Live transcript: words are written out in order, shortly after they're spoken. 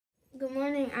Good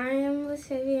morning, I am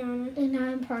Lasaviana. And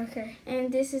I'm Parker.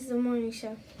 And this is the morning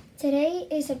show. Today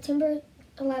is September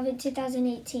 11,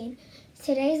 2018.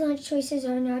 Today's lunch choices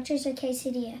are nachos or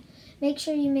quesadilla. Make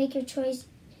sure you make your choice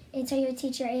and tell your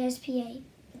teacher ASPA.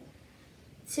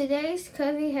 Today's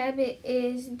Covey habit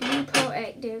is be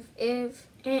proactive.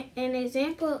 An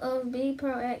example of be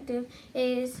proactive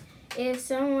is if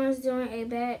someone's doing a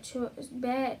bad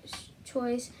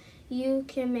choice, you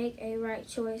can make a right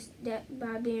choice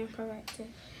by being proactive.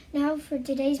 Now for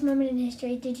today's moment in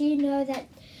history. Did you know that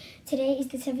today is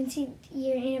the 17th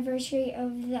year anniversary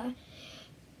of the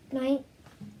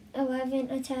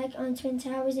 9/11 attack on Twin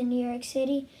Towers in New York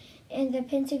City and the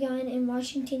Pentagon in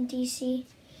Washington, D.C.?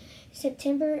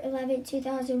 September 11,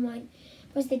 2001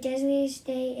 was the deadliest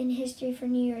day in history for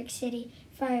New York City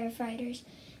firefighters.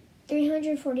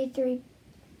 343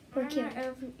 were killed.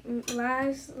 Of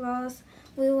lives lost,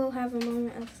 we will have a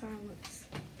moment of silence.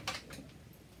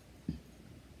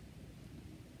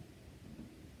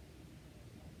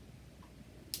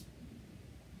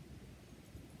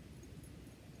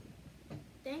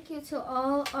 Thank you to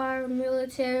all our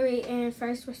military and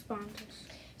first responders.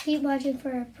 Keep watching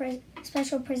for a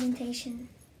special presentation.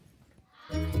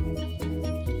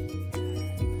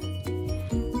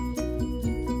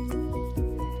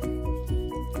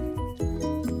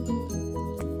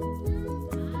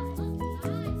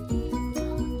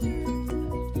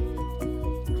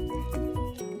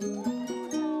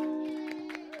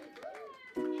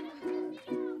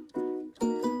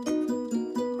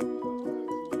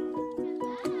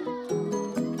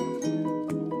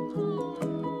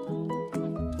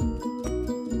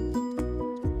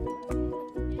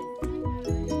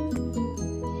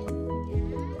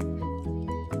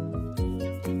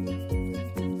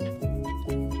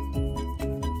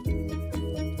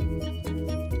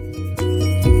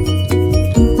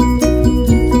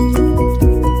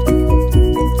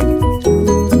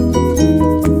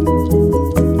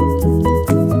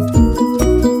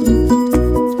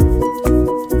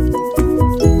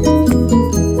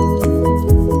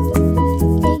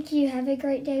 Have a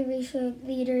great day, racial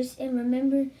leaders, and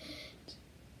remember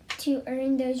to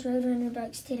earn those Roadrunner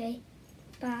bucks today.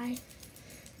 Bye.